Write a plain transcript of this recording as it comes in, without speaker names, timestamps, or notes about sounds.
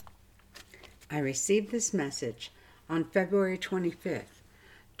I received this message on February 25th,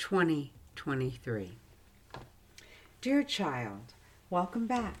 2023. Dear child, welcome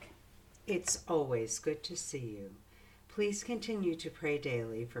back. It's always good to see you. Please continue to pray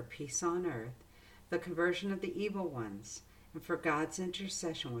daily for peace on earth, the conversion of the evil ones, and for God's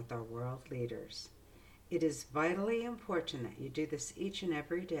intercession with our world leaders. It is vitally important that you do this each and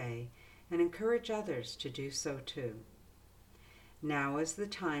every day and encourage others to do so too. Now is the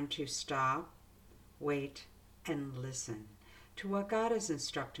time to stop, wait, and listen to what God is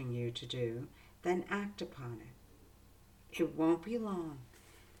instructing you to do, then act upon it. It won't be long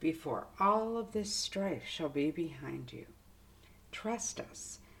before all of this strife shall be behind you. Trust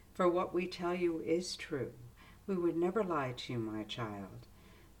us, for what we tell you is true. We would never lie to you, my child.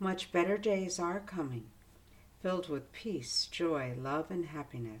 Much better days are coming, filled with peace, joy, love, and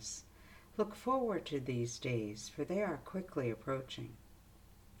happiness. Look forward to these days, for they are quickly approaching.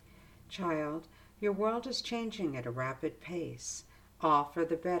 Child, your world is changing at a rapid pace, all for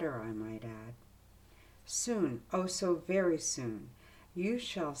the better, I might add. Soon, oh so very soon, you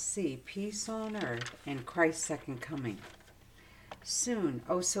shall see peace on earth and Christ's second coming. Soon,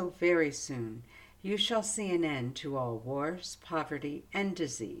 oh so very soon, you shall see an end to all wars, poverty, and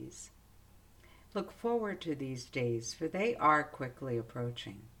disease. Look forward to these days, for they are quickly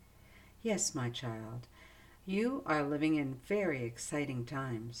approaching. Yes, my child, you are living in very exciting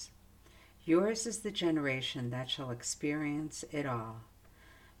times. Yours is the generation that shall experience it all.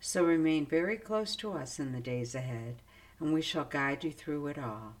 So remain very close to us in the days ahead, and we shall guide you through it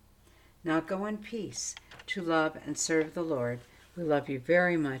all. Now go in peace to love and serve the Lord. We love you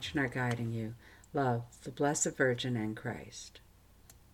very much and are guiding you. Love, the Blessed Virgin and Christ.